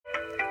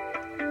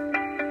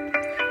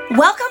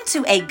Welcome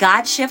to a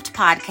God Shift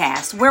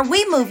podcast, where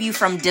we move you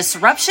from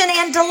disruption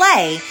and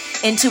delay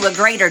into a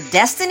greater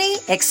destiny,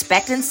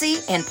 expectancy,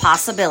 and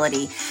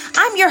possibility.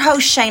 I'm your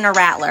host, Shana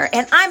Rattler,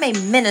 and I'm a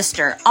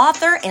minister,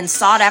 author, and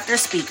sought-after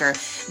speaker.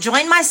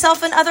 Join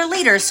myself and other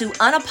leaders who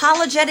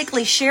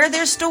unapologetically share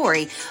their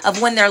story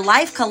of when their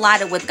life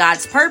collided with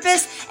God's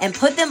purpose and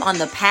put them on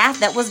the path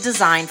that was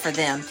designed for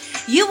them.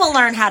 You will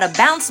learn how to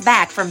bounce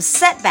back from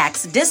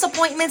setbacks,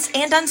 disappointments,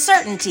 and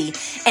uncertainty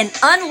and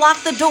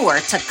unlock the door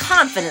to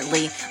confidently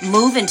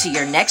move into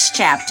your next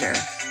chapter.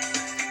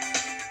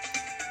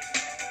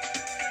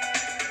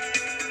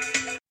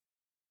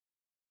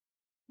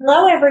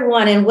 Hello,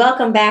 everyone, and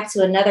welcome back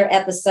to another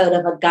episode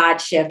of A God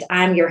Shift.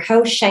 I'm your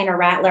host, Shana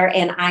Rattler,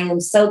 and I am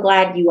so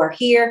glad you are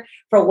here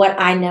for what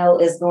I know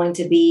is going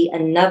to be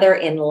another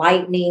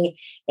enlightening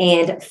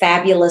and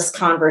fabulous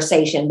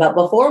conversation. But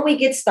before we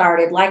get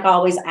started, like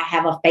always, I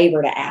have a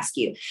favor to ask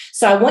you.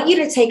 So I want you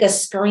to take a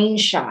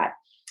screenshot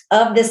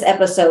of this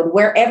episode,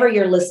 wherever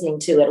you're listening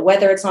to it,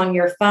 whether it's on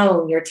your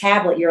phone, your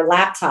tablet, your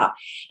laptop.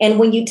 And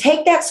when you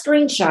take that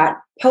screenshot,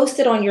 post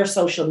it on your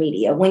social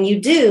media. When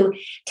you do,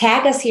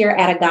 tag us here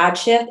at A God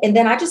Shift. And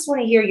then I just want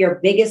to hear your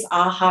biggest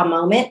aha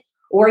moment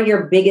or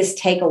your biggest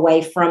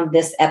takeaway from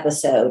this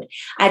episode.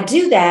 I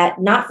do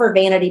that not for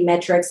vanity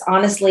metrics.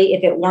 Honestly,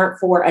 if it weren't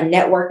for a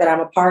network that I'm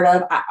a part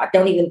of, I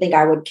don't even think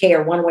I would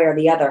care one way or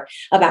the other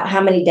about how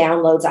many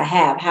downloads I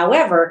have.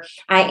 However,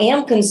 I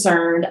am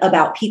concerned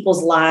about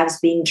people's lives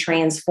being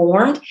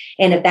transformed.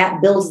 And if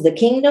that builds the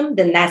kingdom,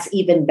 then that's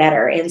even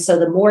better. And so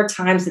the more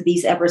times that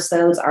these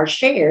episodes are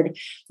shared,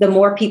 the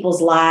more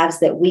people's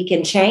lives that we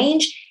can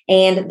change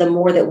and the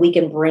more that we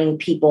can bring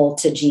people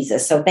to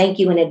Jesus. So thank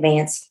you in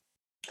advance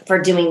for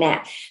doing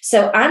that.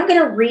 So I'm going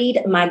to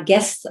read my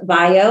guest's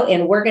bio,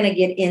 and we're going to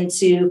get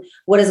into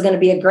what is going to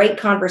be a great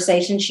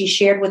conversation. She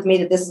shared with me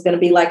that this is going to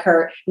be like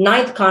her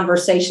 9th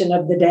conversation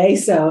of the day.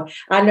 So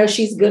I know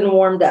she's good and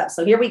warmed up.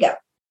 So here we go.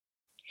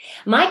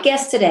 My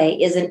guest today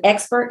is an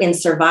expert in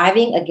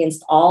surviving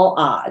against all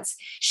odds.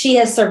 She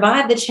has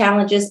survived the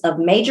challenges of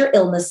major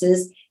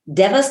illnesses,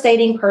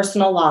 devastating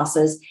personal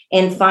losses,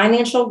 and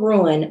financial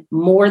ruin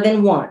more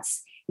than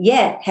once,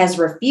 yet has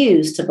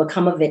refused to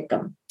become a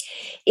victim.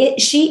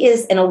 She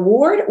is an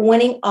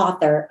award-winning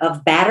author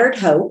of Battered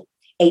Hope,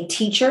 a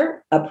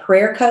teacher, a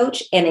prayer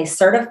coach, and a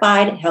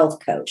certified health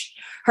coach.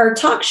 Her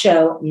talk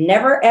show,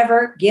 Never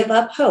Ever Give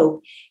Up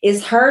Hope,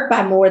 is heard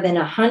by more than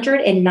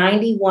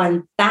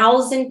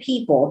 191,000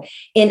 people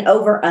in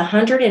over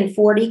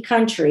 140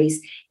 countries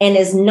and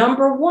is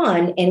number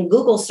 1 in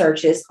Google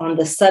searches on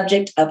the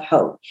subject of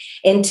hope.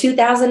 In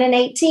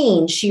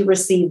 2018, she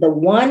received the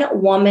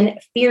One Woman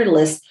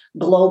Fearless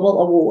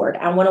Global Award.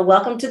 I want to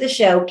welcome to the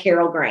show,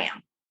 Carol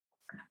Graham.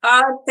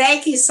 Oh,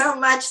 thank you so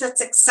much. That's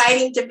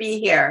exciting to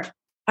be here.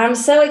 I'm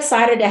so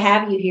excited to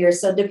have you here.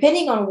 So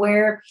depending on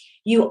where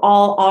you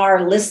all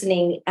are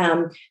listening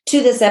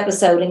to this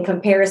episode in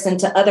comparison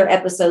to other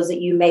episodes that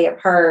you may have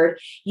heard,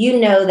 you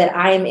know that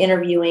I am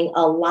interviewing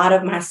a lot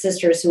of my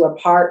sisters who are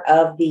part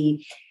of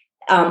the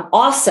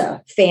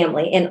ASA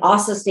family, and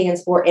ASA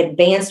stands for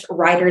Advanced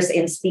Writers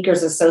and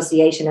Speakers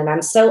Association. And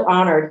I'm so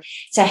honored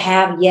to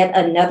have yet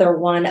another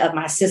one of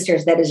my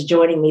sisters that is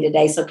joining me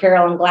today. So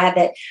Carol, I'm glad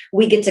that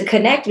we get to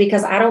connect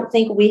because I don't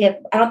think we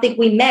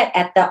met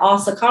at the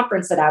ASA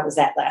conference that I was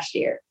at last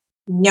year.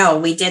 No,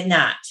 we did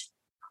not.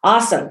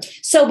 Awesome.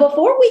 So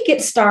before we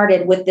get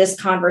started with this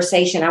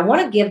conversation, I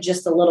want to give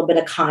just a little bit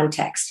of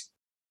context,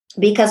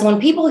 because when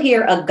people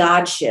hear A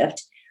God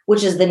Shift,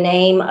 which is the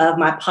name of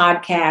my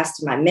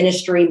podcast, my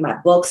ministry, my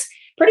books,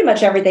 pretty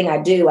much everything I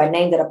do, I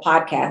named it a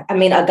podcast. I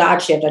mean, A God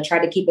Shift. I try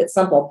to keep it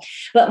simple.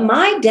 But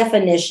my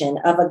definition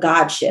of a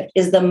God shift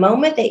is the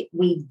moment that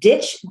we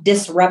ditch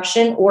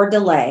disruption or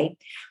delay,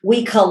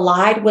 we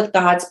collide with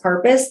God's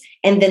purpose,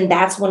 and then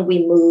that's when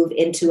we move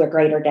into a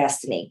greater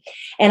destiny.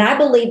 And I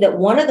believe that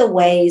one of the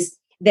ways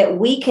that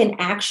we can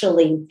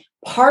actually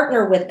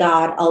partner with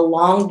God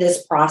along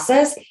this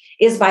process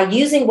is by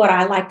using what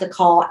I like to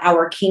call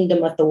our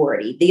kingdom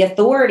authority, the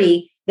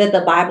authority that the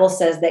Bible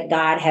says that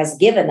God has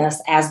given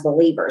us as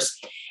believers.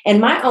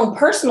 And my own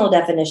personal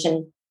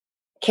definition,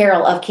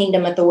 Carol, of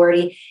kingdom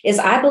authority is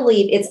I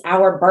believe it's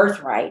our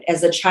birthright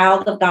as a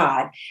child of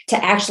God to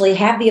actually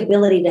have the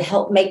ability to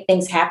help make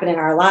things happen in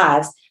our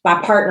lives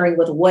by partnering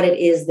with what it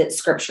is that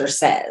Scripture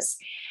says.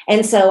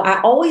 And so I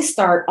always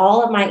start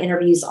all of my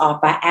interviews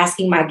off by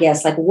asking my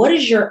guests, like, what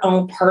is your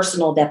own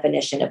personal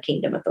definition of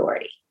kingdom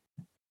authority?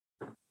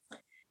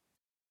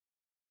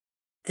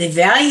 The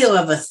value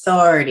of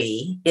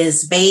authority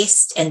is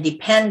based and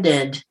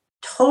dependent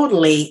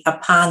totally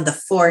upon the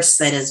force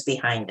that is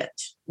behind it.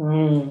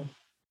 And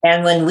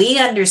when we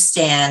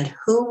understand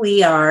who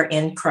we are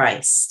in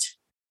Christ,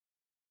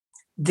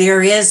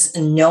 there is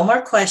no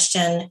more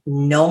question,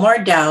 no more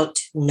doubt,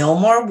 no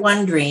more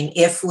wondering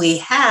if we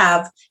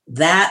have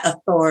that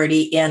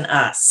authority in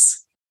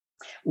us.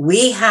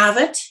 We have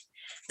it.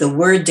 The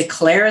word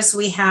declares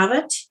we have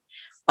it.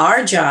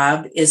 Our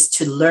job is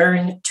to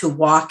learn to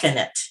walk in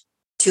it,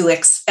 to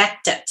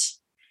expect it,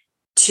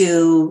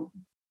 to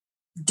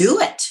do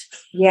it.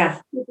 Yeah.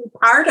 To be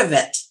part of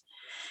it.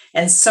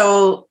 And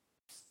so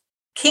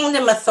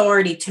kingdom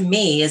authority to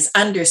me is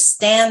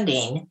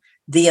understanding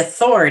the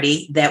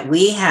authority that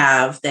we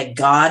have, that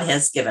God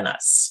has given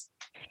us.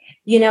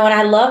 And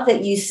I love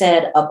that you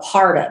said a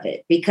part of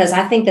it, because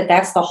I think that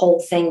that's the whole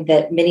thing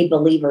that many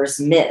believers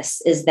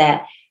miss, is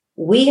that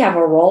we have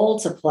a role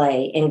to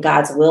play in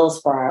God's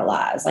wills for our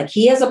lives. Like,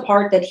 he has a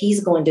part that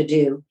he's going to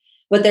do,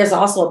 but there's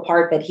also a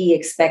part that he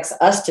expects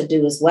us to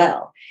do as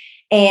well.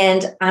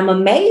 And I'm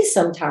amazed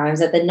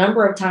sometimes at the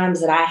number of times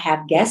that I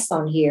have guests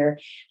on here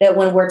that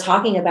when we're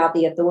talking about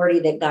the authority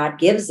that God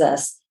gives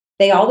us,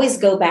 they always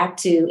go back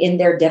to in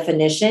their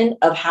definition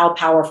of how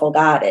powerful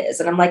God is.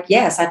 And I'm like,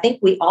 yes, I think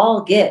we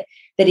all get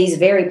that he's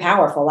very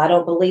powerful. I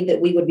don't believe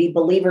that we would be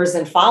believers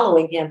in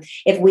following him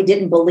if we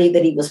didn't believe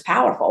that he was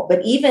powerful.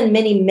 But even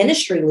many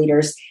ministry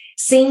leaders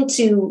seem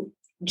to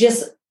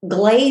just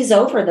glaze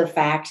over the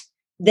fact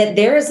that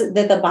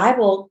that the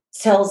Bible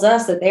tells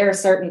us that there are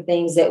certain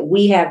things that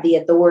we have the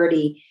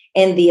authority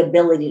and the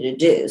ability to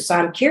do. So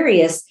I'm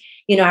curious,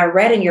 I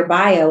read in your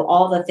bio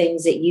all the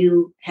things that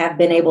you have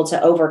been able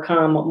to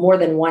overcome more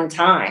than one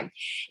time.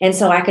 And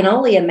so I can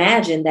only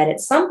imagine that at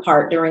some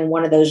part during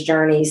one of those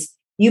journeys,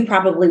 you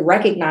probably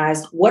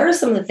recognized, what are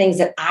some of the things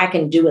that I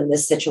can do in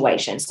this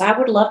situation? So I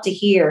would love to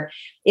hear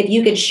if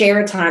you could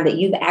share a time that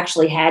you've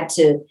actually had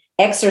to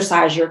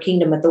exercise your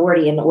kingdom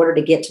authority in order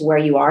to get to where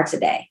you are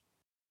today.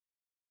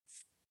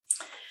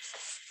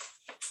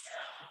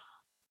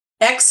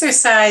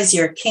 Exercise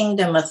your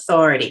kingdom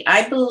authority.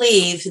 I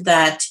believe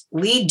that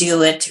we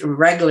do it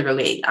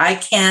regularly. I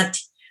can't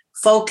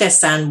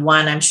focus on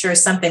one. I'm sure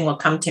something will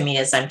come to me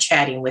as I'm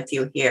chatting with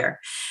you here.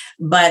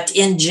 But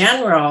in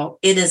general,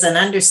 it is an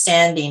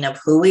understanding of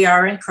who we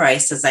are in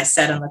Christ, as I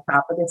said on the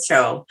top of the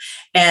show,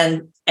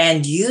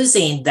 and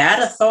using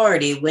that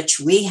authority which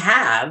we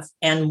have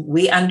and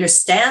we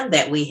understand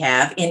that we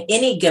have in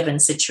any given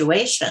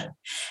situation.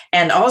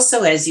 And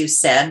also, as you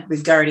said,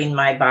 regarding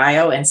my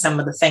bio and some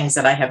of the things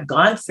that I have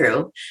gone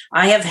through,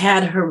 I have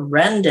had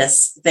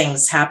horrendous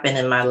things happen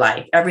in my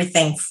life.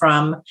 Everything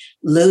from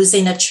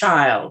losing a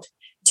child,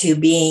 to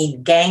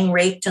being gang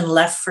raped and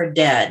left for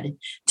dead,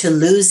 to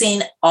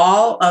losing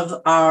all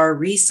of our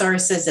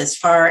resources as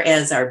far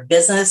as our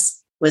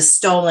business was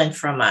stolen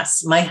from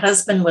us. My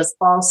husband was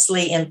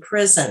falsely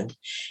imprisoned,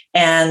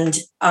 and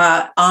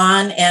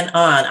on and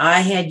on. I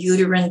had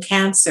uterine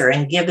cancer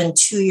and given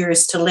 2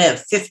 years to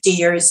live 50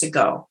 years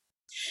ago.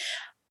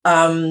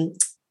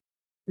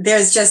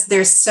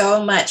 There's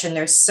so much, and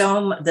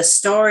the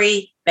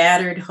story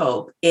Battered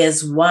Hope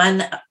is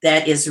one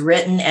that is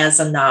written as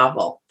a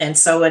novel. And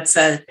so it's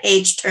a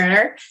page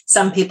turner.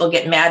 Some people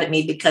get mad at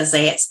me because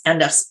they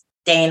end up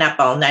staying up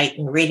all night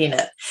and reading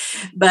it.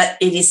 But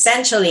it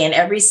essentially, in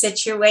every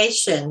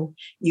situation,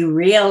 you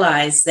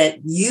realize that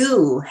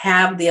you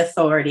have the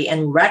authority,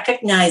 and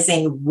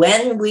recognizing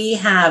when we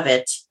have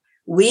it,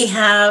 we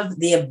have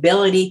the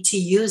ability to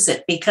use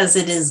it because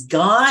it is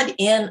God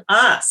in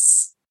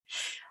us.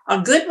 A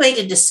good way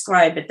to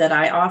describe it that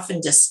I often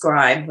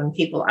describe when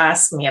people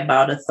ask me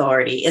about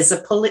authority is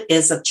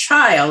a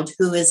child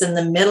who is in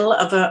the middle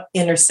of an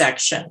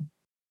intersection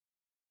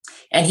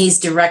and he's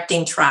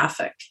directing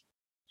traffic.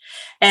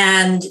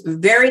 And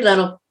very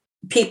little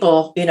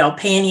people,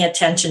 pay any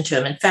attention to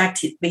him. In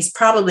fact, he's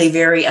probably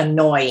very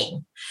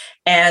annoying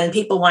and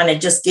people want to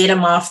just get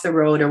him off the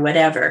road or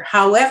whatever.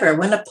 However,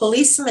 when a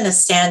policeman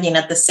is standing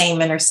at the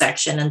same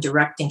intersection and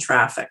directing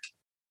traffic,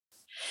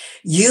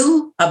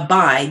 you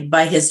abide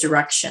by his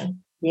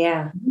direction.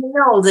 Yeah. You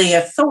know the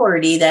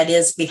authority that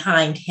is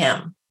behind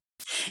him.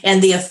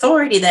 And the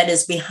authority that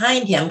is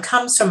behind him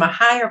comes from a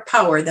higher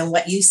power than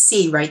what you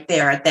see right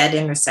there at that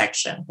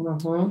intersection.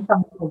 Mm-hmm.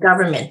 From the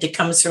government, it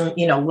comes from,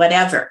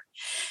 whatever.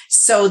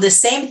 So the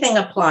same thing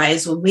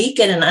applies when we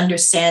get an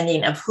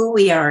understanding of who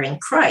we are in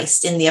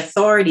Christ and the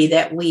authority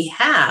that we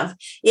have.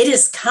 It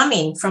is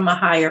coming from a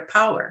higher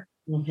power.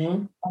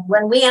 Mm-hmm.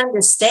 When we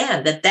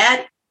understand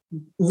that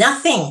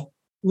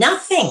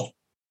nothing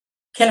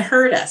can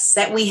hurt us,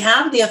 that we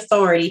have the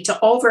authority to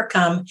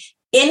overcome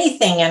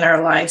anything in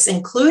our lives,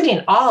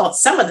 including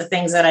some of the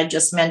things that I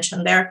just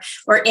mentioned there,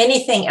 or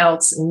anything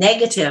else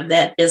negative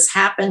that has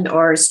happened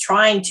or is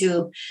trying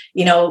to,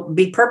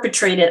 be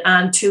perpetrated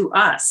onto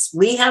us.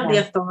 We have the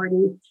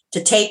authority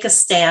to take a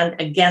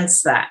stand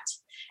against that.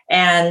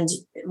 And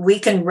we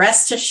can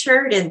rest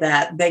assured in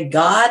that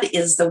God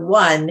is the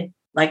one,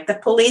 like the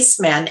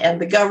policeman and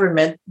the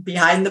government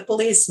behind the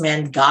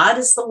policeman. God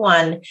is the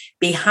one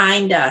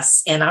behind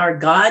us in our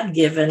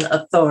God-given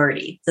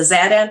authority. Does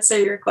that answer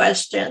your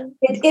question?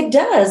 It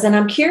does. And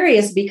I'm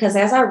curious because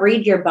as I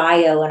read your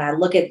bio and I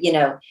look at,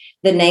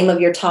 the name of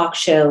your talk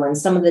show and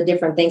some of the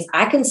different things,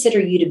 I consider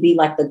you to be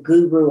like the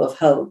guru of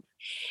hope.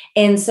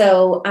 And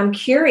so I'm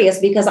curious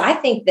because I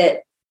think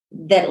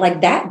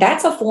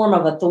that's a form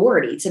of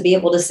authority to be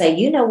able to say,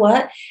 you know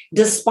what,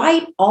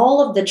 despite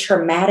all of the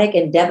traumatic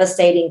and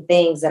devastating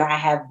things that I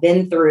have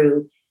been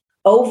through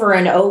over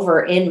and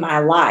over in my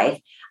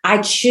life,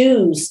 I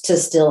choose to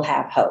still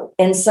have hope.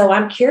 And so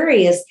I'm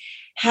curious,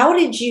 how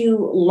did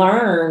you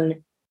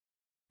learn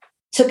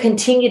to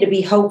continue to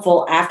be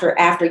hopeful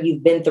after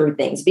you've been through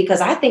things?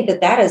 Because I think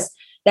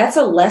that's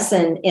a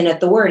lesson in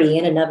authority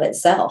in and of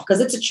itself,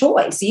 because it's a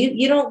choice.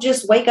 You don't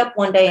just wake up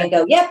one day and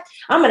go, yep,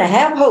 I'm going to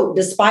have hope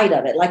despite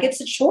of it. Like,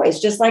 it's a choice,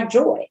 just like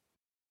joy.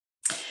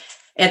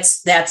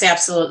 That's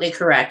absolutely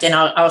correct. And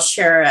I'll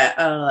share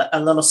a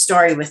little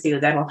story with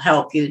you that'll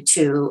help you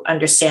to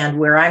understand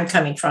where I'm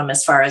coming from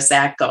as far as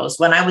that goes.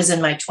 When I was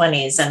in my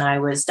 20s and I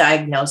was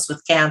diagnosed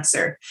with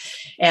cancer,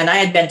 and I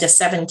had been to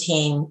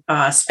 17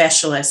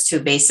 specialists who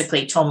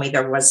basically told me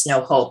there was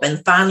no hope.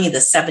 And finally, the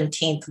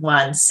 17th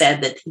one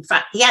said that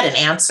he had an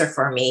answer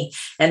for me,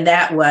 and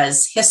that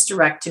was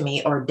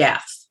hysterectomy or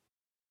death.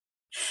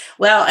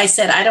 Well, I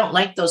said, I don't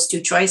like those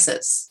two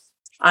choices.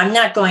 I'm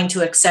not going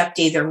to accept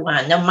either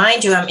one. Now,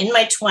 mind you, I'm in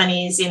my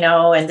 20s,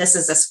 and this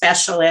is a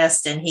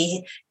specialist, and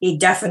he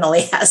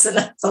definitely has an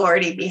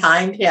authority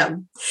behind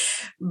him.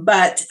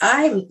 But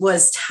I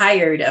was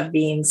tired of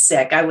being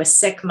sick. I was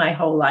sick my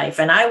whole life,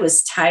 and I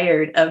was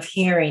tired of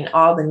hearing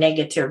all the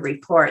negative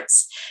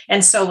reports.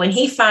 And so when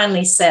he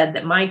finally said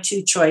that my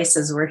two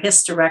choices were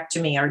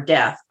hysterectomy or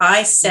death,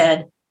 I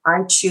said,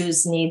 I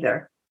choose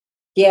neither.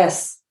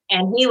 Yes.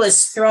 And he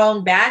was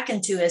thrown back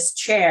into his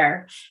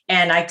chair,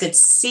 and I could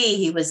see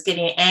he was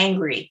getting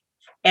angry.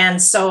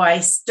 And so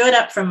I stood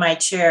up from my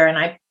chair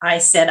and I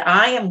said,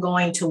 I am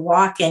going to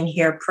walk in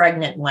here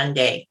pregnant one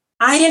day.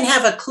 I didn't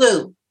have a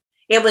clue.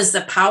 It was the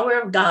power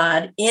of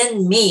God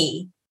in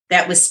me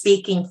that was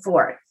speaking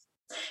forth.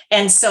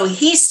 And so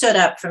he stood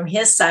up from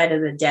his side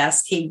of the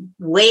desk. He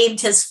waved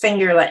his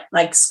finger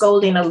like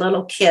scolding a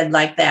little kid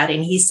like that.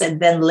 And he said,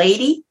 then,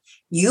 lady,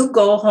 you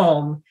go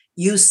home.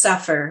 You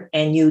suffer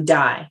and you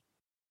die.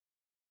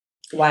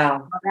 Wow.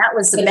 Well, that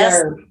was the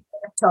best thing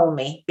he told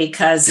me,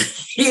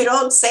 because you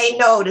don't say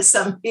no to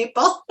some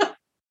people.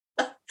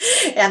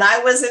 And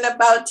I wasn't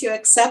about to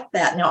accept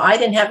that. No, I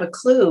didn't have a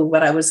clue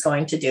what I was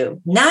going to do.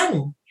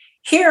 None.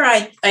 Here,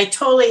 I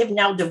totally have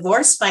now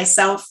divorced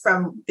myself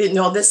from,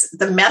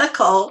 the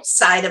medical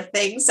side of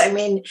things. I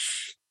mean,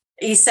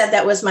 he said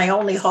that was my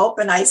only hope.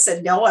 And I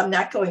said, no, I'm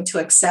not going to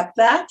accept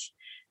that.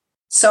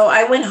 So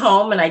I went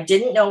home and I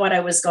didn't know what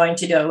I was going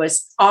to do. I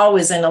was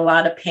always in a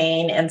lot of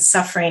pain and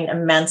suffering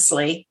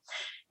immensely.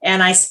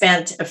 And I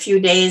spent a few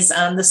days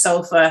on the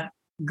sofa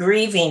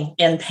grieving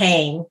in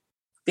pain,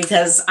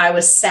 because I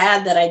was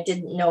sad that I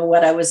didn't know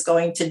what I was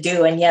going to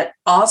do, and yet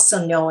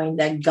also knowing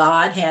that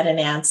God had an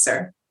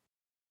answer.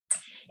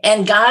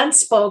 And God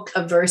spoke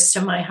a verse to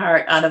my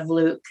heart out of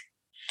Luke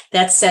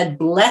that said,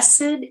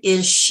 blessed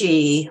is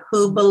she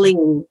who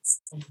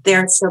believes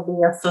there shall be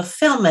a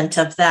fulfillment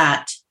of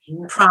that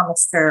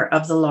promised her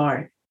of the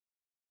Lord.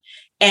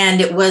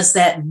 And it was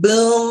that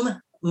boom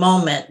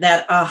moment,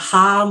 that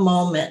aha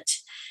moment,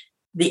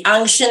 the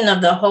unction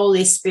of the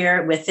Holy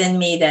Spirit within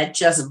me that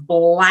just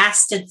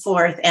blasted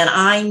forth. And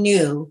I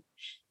knew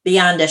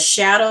beyond a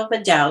shadow of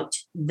a doubt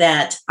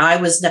that I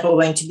was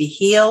going to be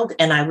healed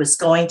and I was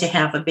going to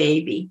have a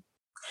baby.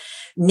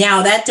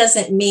 Now, that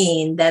doesn't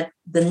mean that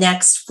the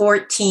next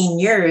 14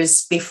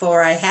 years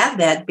before I had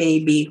that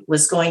baby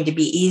was going to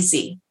be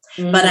easy.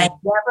 But I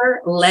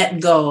never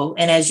let go.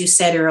 And as you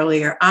said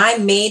earlier, I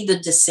made the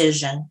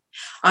decision.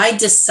 I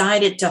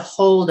decided to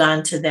hold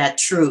on to that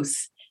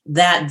truth,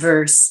 that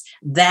verse,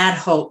 that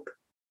hope.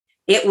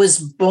 It was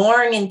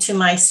born into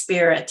my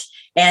spirit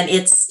and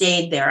it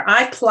stayed there.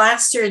 I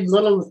plastered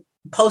little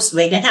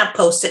we didn't have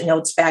Post-it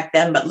notes back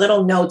then, but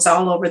little notes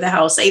all over the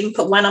house. I even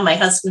put one on my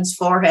husband's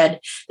forehead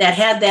that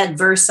had that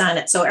verse on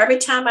it. So every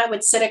time I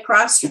would sit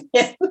across from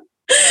him,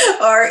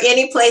 or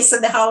any place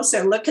in the house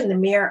or look in the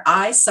mirror,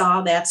 I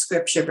saw that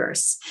scripture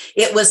verse.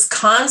 It was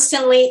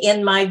constantly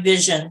in my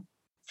vision,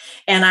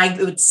 and I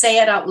would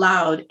say it out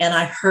loud, and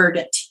I heard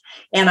it.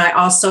 And I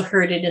also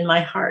heard it in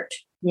my heart.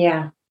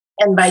 Yeah.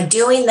 And by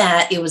doing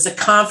that, it was a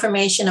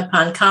confirmation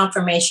upon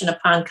confirmation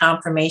upon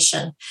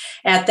confirmation.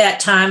 At that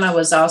time, I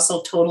was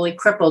also totally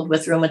crippled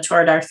with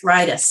rheumatoid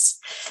arthritis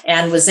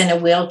and was in a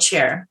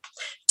wheelchair.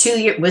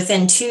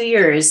 Within 2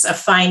 years of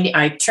finding,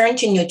 I turned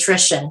to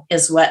nutrition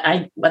is what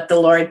the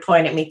Lord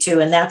pointed me to.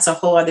 And that's a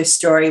whole other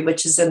story,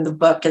 which is in the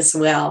book as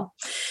well.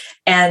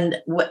 And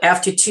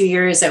after 2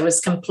 years, I was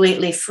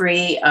completely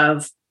free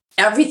of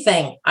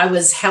everything. I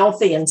was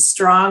healthy and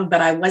strong, but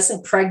I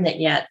wasn't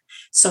pregnant yet.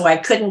 So I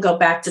couldn't go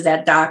back to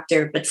that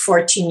doctor. But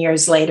 14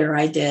 years later,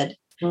 I did.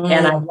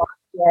 And I walked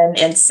in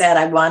and said,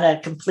 I want a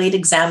complete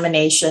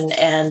examination.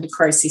 And of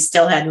course, he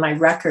still had my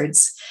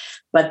records.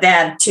 But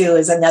that, too,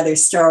 is another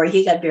story.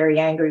 He got very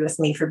angry with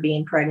me for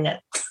being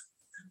pregnant.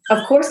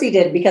 Of course he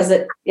did, because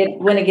it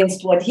went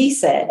against what he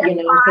said, and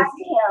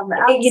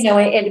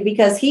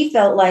because he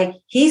felt like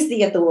he's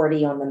the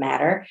authority on the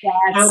matter. Yes.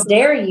 How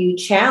dare you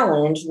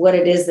challenge what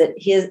it is that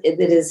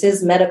is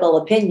his medical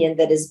opinion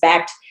that is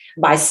backed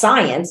by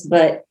science?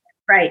 But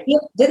right.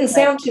 It didn't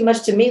sound too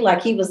much to me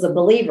like he was a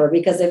believer,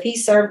 because if he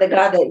served the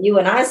God that you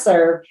and I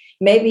serve,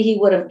 maybe he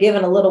would have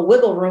given a little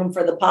wiggle room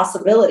for the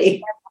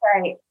possibility. That's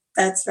right.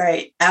 That's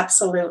right.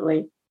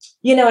 Absolutely.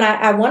 And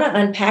I want to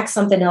unpack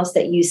something else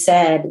that you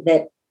said,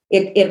 that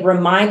it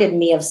reminded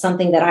me of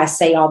something that I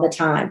say all the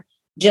time.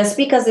 just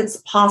because it's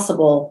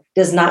possible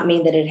does not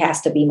mean that it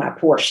has to be my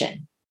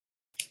portion.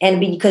 And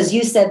because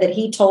you said that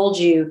he told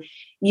you,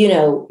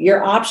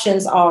 your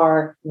options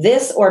are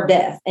this or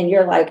death. And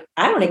you're like,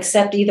 I don't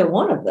accept either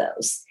one of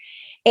those.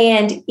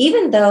 And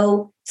even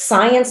though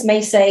science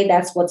may say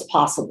that's what's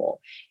possible,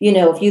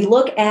 if you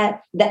look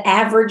at the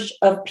average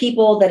of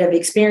people that have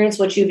experienced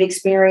what you've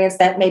experienced,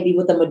 that may be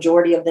what the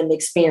majority of them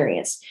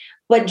experience.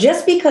 But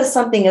just because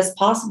something is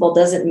possible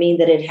doesn't mean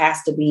that it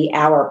has to be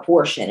our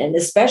portion. And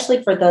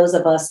especially for those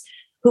of us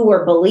who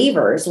are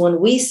believers, when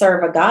we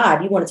serve a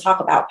God, you want to talk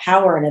about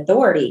power and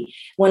authority.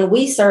 When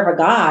we serve a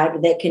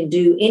God that can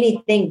do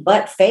anything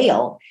but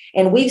fail,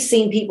 and we've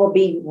seen people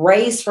be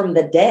raised from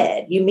the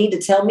dead, you mean to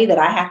tell me that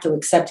I have to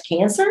accept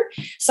cancer?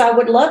 So I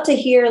would love to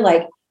hear,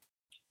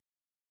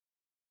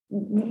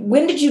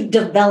 when did you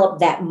develop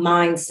that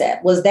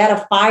mindset? Was that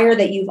a fire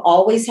that you've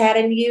always had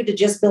in you to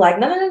just be like,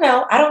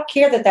 no, I don't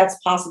care that that's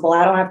possible.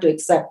 I don't have to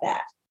accept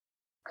that.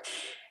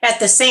 At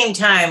the same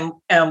time,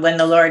 when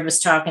the Lord was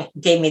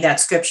gave me that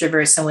scripture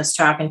verse and was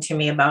talking to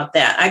me about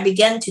that,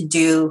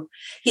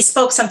 he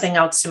spoke something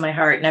else to my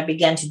heart, and I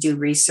began to do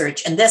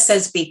research. And this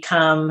has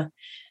become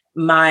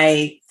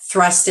my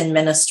thrust in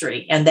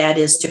ministry, and that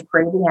is to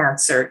pray the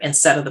answer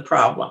instead of the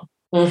problem.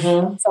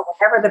 Mm-hmm. So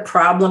whenever the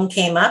problem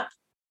came up,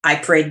 I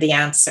prayed the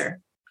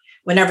answer.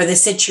 Whenever the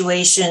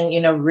situation,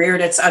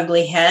 reared its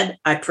ugly head,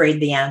 I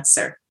prayed the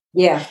answer.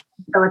 Yeah.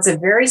 So it's a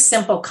very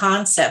simple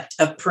concept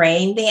of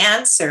praying the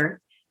answer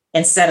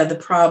instead of the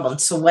problem.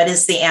 So what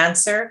is the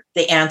answer?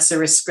 The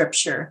answer is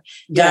scripture.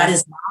 God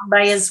is bound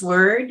by his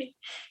word,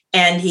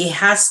 and he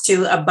has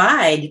to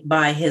abide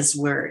by his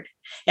word.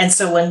 And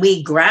so when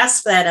we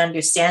grasp that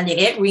understanding,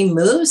 it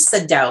removes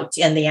the doubt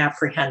and the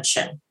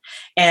apprehension.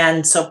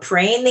 And so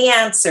praying the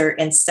answer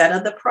instead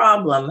of the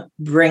problem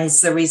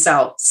brings the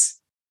results.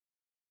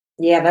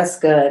 Yeah, that's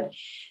good.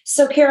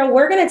 So Carol,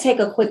 we're going to take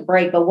a quick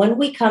break, but when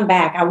we come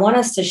back, I want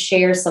us to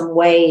share some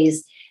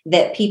ways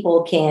that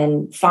people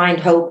can find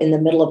hope in the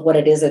middle of what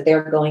it is that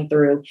they're going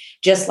through,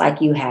 just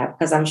like you have,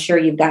 because I'm sure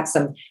you've got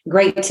some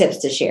great tips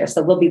to share.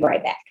 So we'll be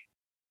right back.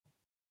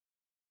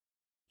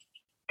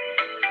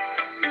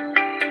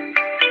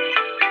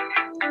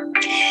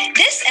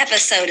 This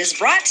episode is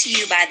brought to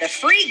you by the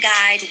free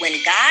guide,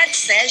 When God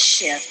Says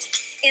Shift.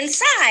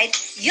 Inside,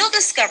 you'll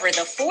discover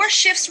the 4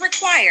 shifts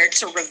required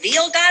to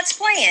reveal God's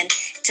plan,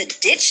 to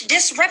ditch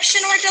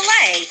disruption or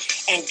delay,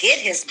 and get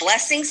his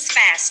blessings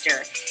faster.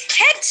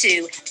 Head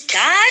to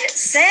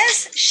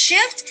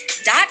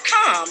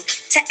GodSaysShift.com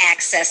to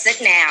access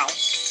it now.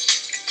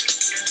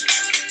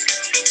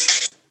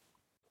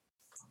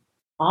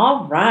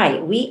 All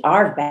right, we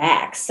are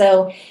back.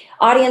 So,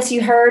 audience,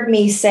 you heard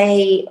me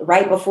say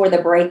right before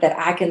the break that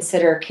I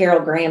consider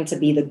Carol Graham to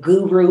be the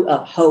guru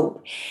of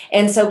hope.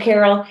 And so,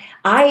 Carol,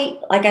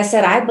 like I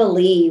said, I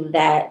believe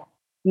that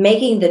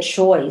making the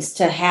choice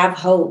to have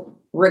hope,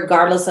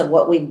 regardless of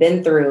what we've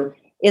been through,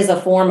 is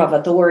a form of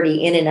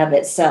authority in and of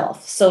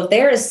itself. So if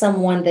there is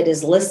someone that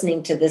is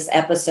listening to this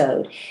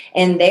episode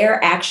and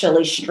they're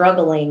actually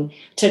struggling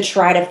to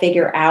try to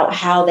figure out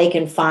how they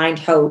can find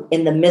hope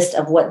in the midst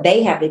of what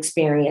they have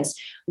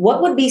experienced,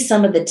 what would be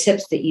some of the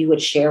tips that you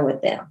would share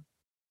with them?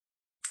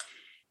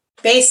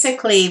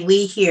 Basically,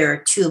 we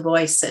hear 2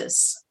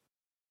 voices.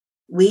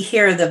 We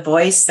hear the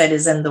voice that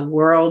is in the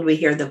world. We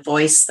hear the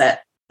voice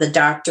that the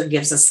doctor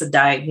gives us the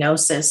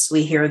diagnosis.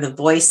 We hear the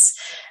voice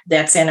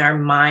that's in our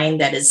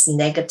mind that is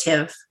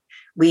negative.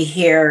 We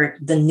hear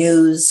the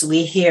news.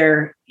 We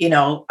hear,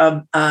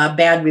 a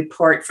bad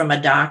report from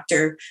a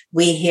doctor.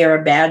 We hear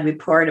a bad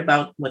report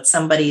about what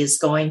somebody is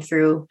going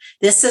through.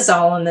 This is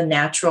all in the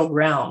natural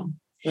realm.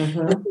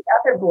 Mm-hmm. But the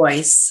other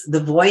voice, the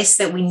voice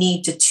that we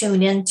need to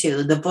tune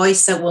into, the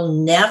voice that will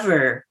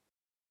never,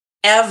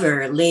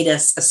 ever lead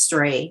us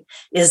astray,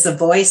 is the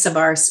voice of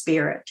our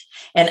spirit.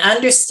 And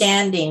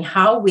understanding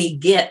how we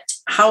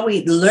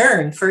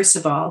learn, first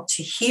of all,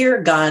 to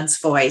hear God's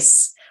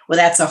voice. Well,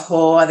 that's a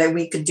whole other,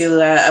 we could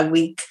do a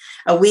week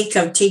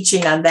of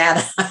teaching on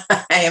that,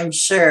 I am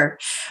sure.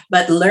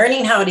 But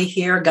learning how to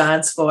hear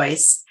God's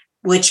voice,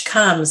 which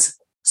comes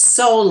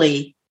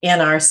solely in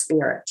our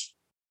spirit.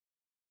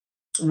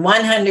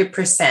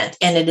 100%.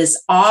 And it is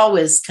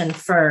always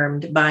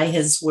confirmed by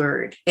his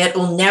word. It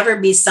will never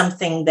be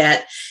something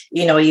that,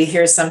 you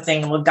hear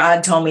something, well,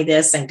 God told me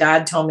this and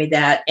God told me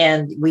that.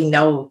 And we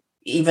know,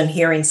 even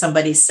hearing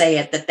somebody say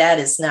it, that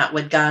is not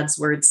what God's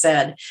word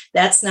said.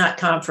 That's not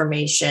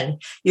confirmation.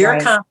 Your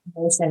right.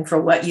 Confirmation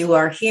for what you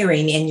are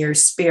hearing in your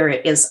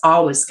spirit is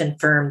always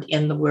confirmed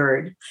in the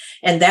word.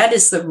 And that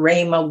is the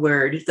Rhema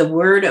word, the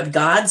word of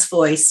God's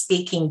voice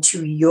speaking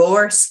to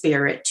your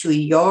spirit, to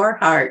your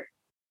heart,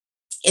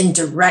 in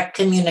direct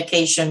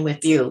communication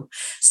with you.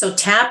 So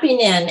tapping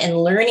in and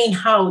learning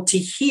how to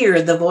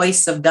hear the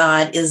voice of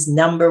God is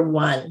number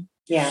 1.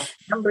 Yeah.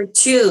 Number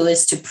 2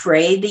 is to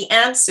pray the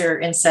answer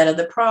instead of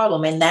the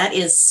problem. And that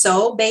is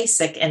so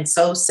basic and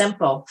so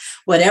simple.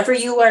 Whatever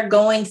you are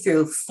going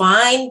through,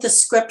 find the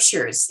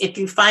scriptures. If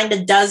you find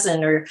a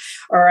dozen or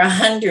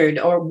 100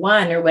 or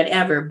one or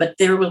whatever, but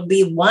there will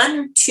be 1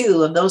 or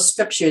 2 of those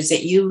scriptures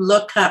that you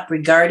look up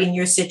regarding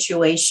your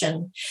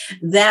situation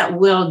that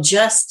will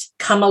just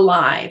come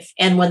alive.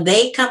 And when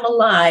they come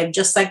alive,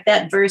 just like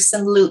that verse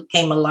in Luke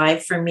came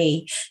alive for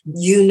me,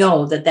 you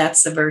know that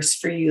that's the verse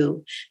for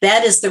you.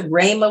 That is the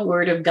Rhema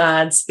word of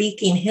God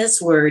speaking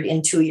his word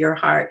into your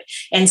heart.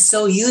 And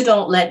so you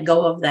don't let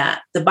go of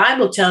that. The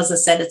Bible tells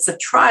us that it's a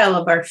trial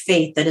of our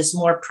faith that is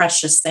more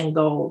precious than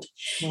gold.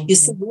 Mm-hmm. You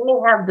see,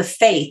 we have the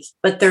faith,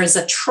 but there's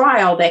a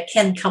trial that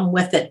can come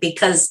with it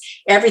because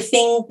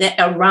everything that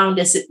around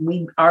us,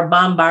 we are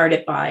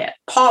bombarded by it.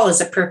 Paul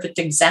is a perfect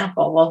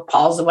example. Well,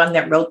 Paul's the one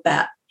that wrote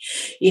that.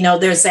 You know,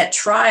 there's that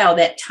trial,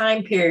 that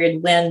time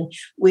period when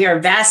we are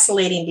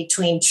vacillating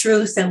between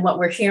truth and what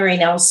we're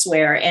hearing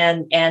elsewhere.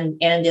 And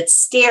it's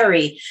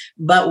scary.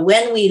 But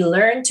when we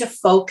learn to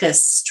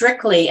focus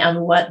strictly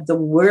on what the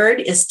word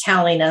is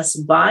telling us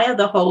via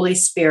the Holy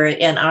Spirit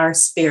and our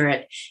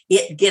spirit,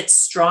 it gets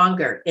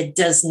stronger. It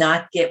does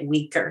not get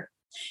weaker.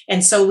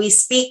 And so we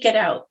speak it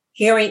out.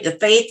 Hearing, the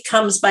faith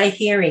comes by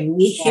hearing.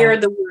 We hear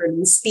the word,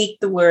 we speak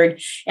the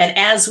word. And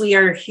as we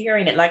are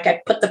hearing it, like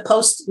I put the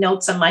post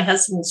notes on my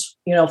husband's,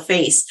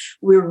 face,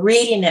 we're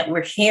reading it,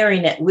 we're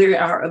hearing it, we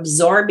are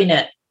absorbing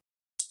it,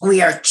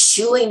 we are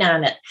chewing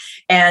on it,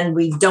 and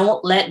we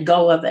don't let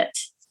go of it.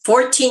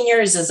 14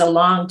 years is a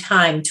long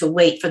time to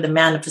wait for the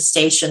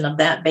manifestation of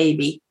that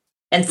baby.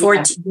 And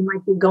 14, you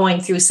might be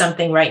going through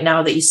something right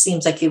now that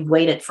seems like you've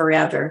waited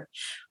forever.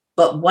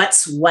 But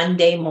what's one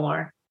day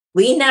more?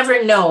 We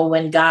never know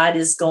when God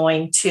is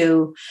going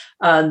to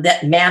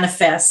that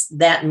manifest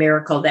that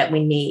miracle that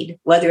we need.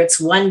 Whether it's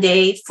one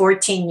day,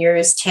 14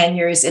 years, 10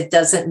 years, it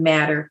doesn't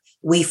matter.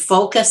 We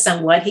focus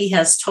on what he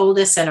has told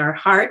us in our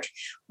heart.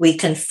 We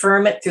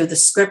confirm it through the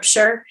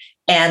scripture,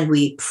 and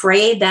we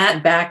pray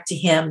that back to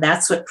him.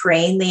 That's what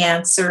praying the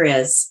answer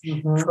is.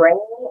 Mm-hmm. Pray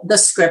the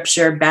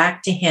scripture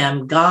back to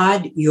him.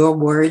 God, your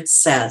word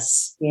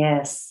says.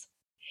 Yes.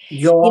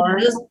 Your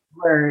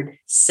word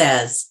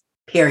says,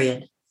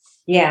 period.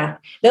 Yeah,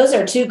 those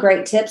are 2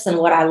 great tips. And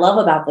what I love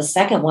about the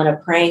second one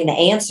of praying the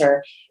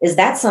answer is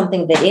that's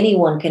something that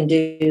anyone can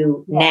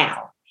do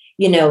now.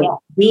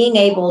 Being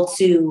able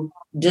to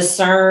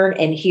discern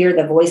and hear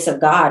the voice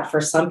of God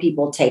for some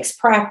people takes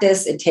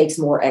practice. It takes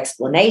more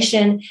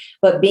explanation,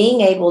 but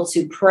being able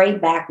to pray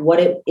back what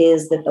it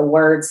is that the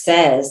word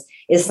says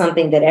is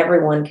something that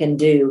everyone can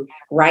do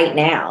right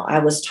now. I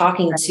was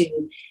talking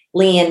to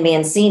Leanne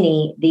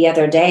Mancini the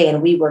other day,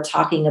 and we were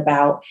talking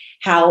about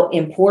how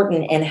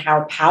important and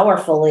how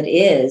powerful it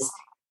is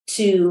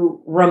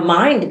to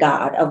remind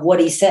God of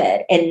what he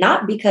said, and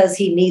not because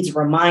he needs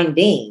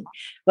reminding,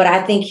 but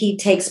I think he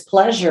takes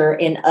pleasure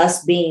in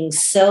us being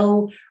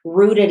so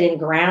rooted and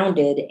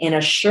grounded and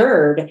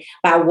assured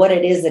by what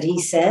it is that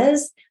he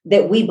says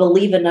that we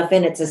believe enough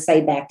in it to say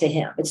back to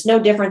him. It's no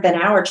different than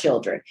our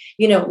children.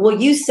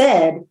 Well, you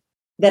said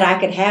that I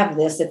could have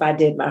this if I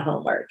did my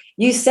homework.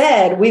 You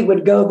said we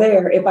would go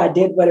there if I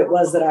did what it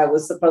was that I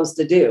was supposed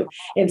to do.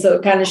 And so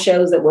it kind of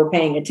shows that we're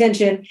paying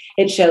attention.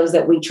 It shows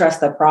that we trust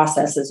the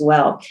process as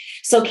well.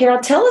 So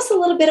Carol, tell us a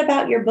little bit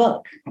about your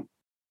book.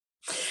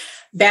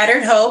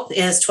 Battered Hope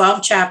is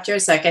 12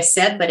 chapters, like I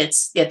said, but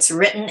it's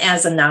written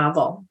as a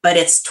novel, but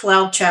it's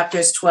 12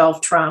 chapters, 12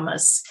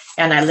 traumas.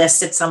 And I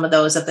listed some of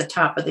those at the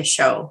top of the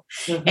show.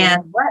 Mm-hmm.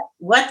 And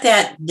what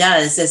that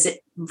does is it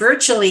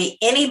virtually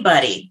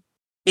anybody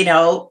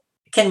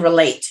can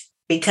relate,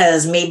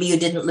 because maybe you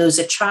didn't lose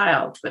a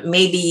child, but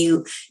maybe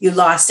you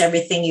lost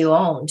everything you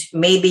owned.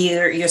 Maybe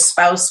your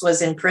spouse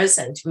was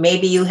imprisoned.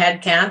 Maybe you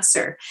had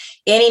cancer,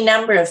 any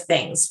number of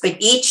things. But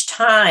each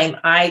time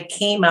I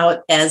came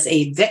out as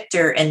a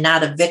victor and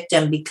not a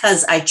victim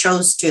because I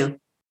chose to.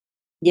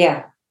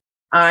 Yeah.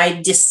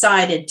 I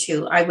decided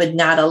to. I would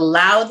not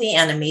allow the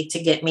enemy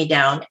to get me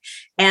down.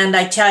 And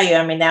I tell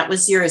you, that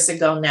was years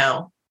ago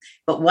now.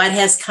 But what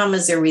has come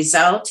as a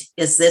result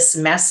is this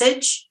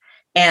message,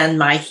 and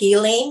my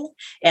healing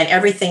and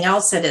everything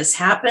else that has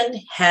happened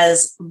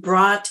has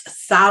brought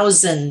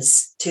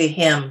thousands to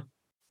him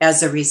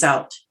as a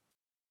result.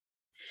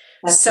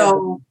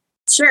 So,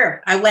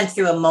 sure, I went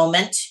through a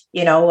moment,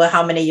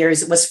 how many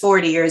years? It was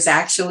 40 years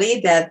actually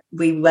that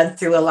we went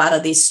through a lot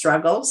of these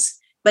struggles,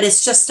 but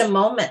it's just a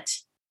moment.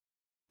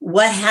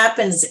 What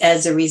happens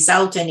as a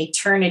result in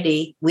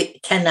eternity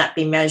cannot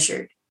be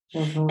measured.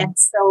 Mm-hmm. And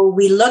so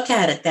we look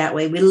at it that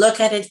way. We look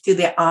at it through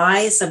the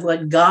eyes of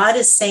what God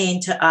is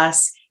saying to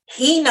us.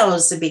 He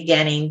knows the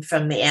beginning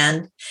from the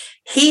end.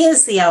 He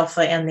is the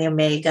Alpha and the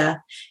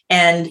Omega,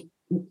 and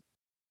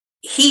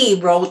he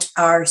wrote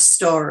our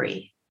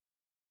story.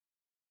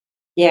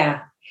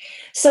 Yeah.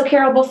 So,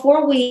 Carol,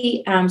 before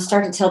we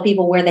start to tell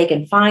people where they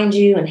can find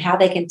you and how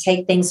they can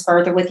take things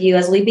further with you,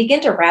 as we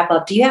begin to wrap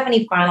up, do you have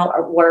any final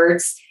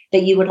words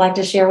that you would like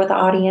to share with the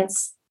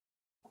audience?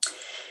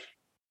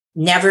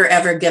 Never,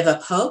 ever give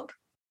up hope.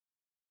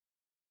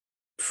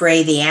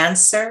 Pray the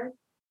answer,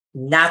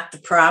 not the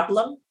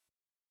problem.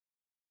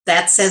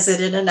 That says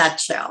it in a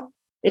nutshell.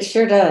 It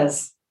sure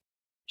does.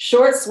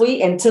 Short,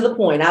 sweet, and to the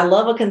point. I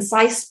love a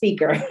concise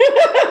speaker.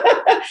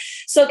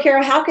 So,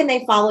 Carol, how can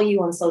they follow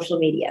you on social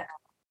media?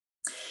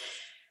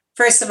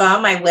 First of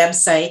all, my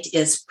website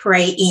is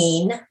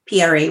praying,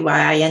 Praying,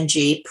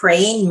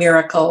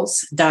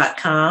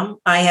 prayingmiracles.com.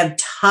 I have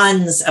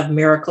tons of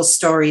miracle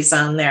stories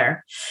on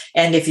there.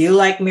 And if you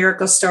like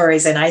miracle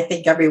stories, and I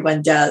think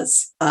everyone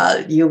does,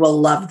 you will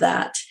love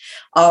that.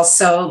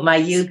 Also,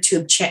 my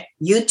YouTube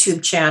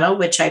channel,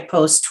 which I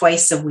post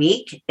twice a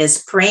week,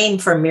 is Praying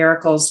for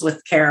Miracles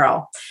with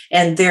Carol.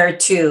 And there,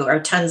 too, are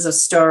tons of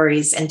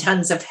stories and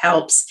tons of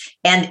helps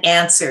and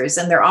answers.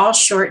 And they're all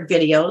short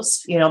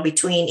videos,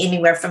 between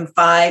anywhere from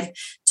 5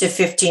 to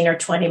 15 or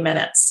 20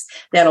 minutes.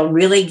 That'll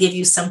really give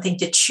you something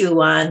to chew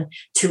on,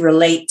 to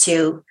relate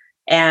to,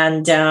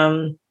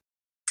 and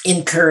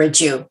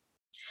encourage you.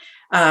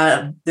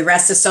 The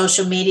rest of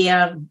social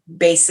media,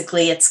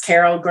 basically, it's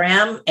Carol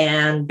Graham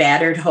and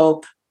Battered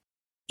Hope.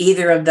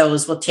 Either of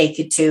those will take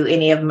you to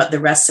any of the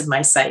rest of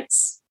my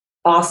sites.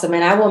 Awesome.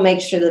 And I will make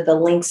sure that the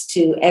links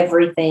to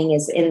everything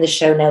is in the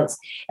show notes.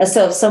 And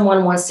so if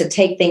someone wants to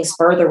take things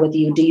further with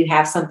you, do you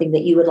have something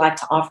that you would like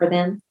to offer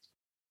them?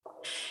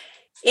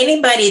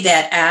 Anybody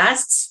that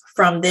asks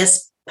from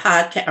this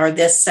podcast or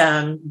this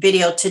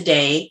video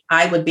today,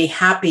 I would be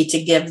happy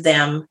to give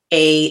them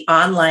an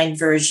online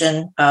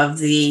version of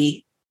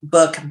the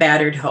book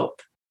Battered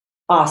Hope.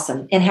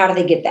 Awesome. And how do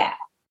they get that?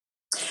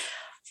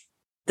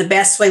 The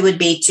best way would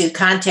be to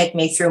contact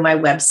me through my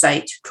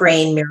website,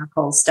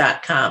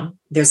 prayingmiracles.com.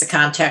 There's a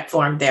contact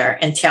form there,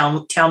 and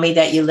tell me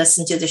that you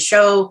listen to the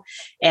show,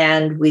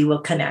 and we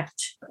will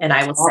connect, and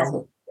I will send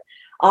it.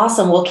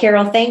 Awesome. Well,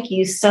 Carol, thank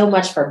you so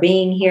much for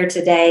being here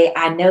today.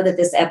 I know that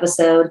this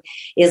episode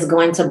is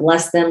going to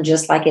bless them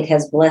just like it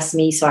has blessed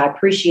me. So I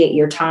appreciate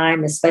your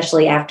time,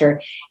 especially after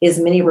as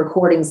many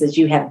recordings as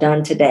you have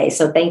done today.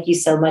 So thank you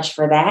so much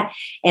for that.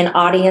 And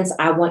audience,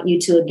 I want you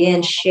to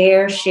again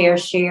share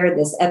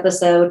this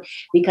episode,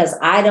 because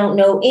I don't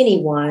know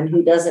anyone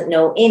who doesn't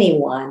know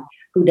anyone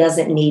who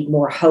doesn't need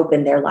more hope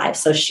in their life.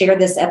 So share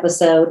this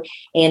episode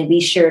and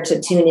be sure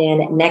to tune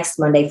in next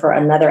Monday for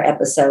another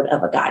episode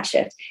of A God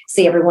Shift.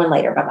 See everyone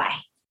later. Bye-bye.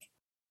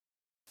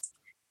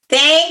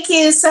 Thank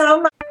you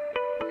so much.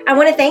 I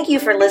want to thank you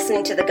for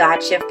listening to the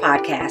God Shift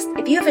podcast.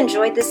 If you have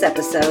enjoyed this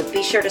episode,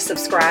 be sure to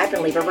subscribe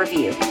and leave a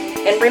review.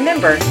 And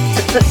remember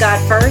to put God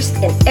first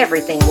and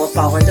everything will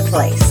fall into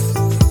place.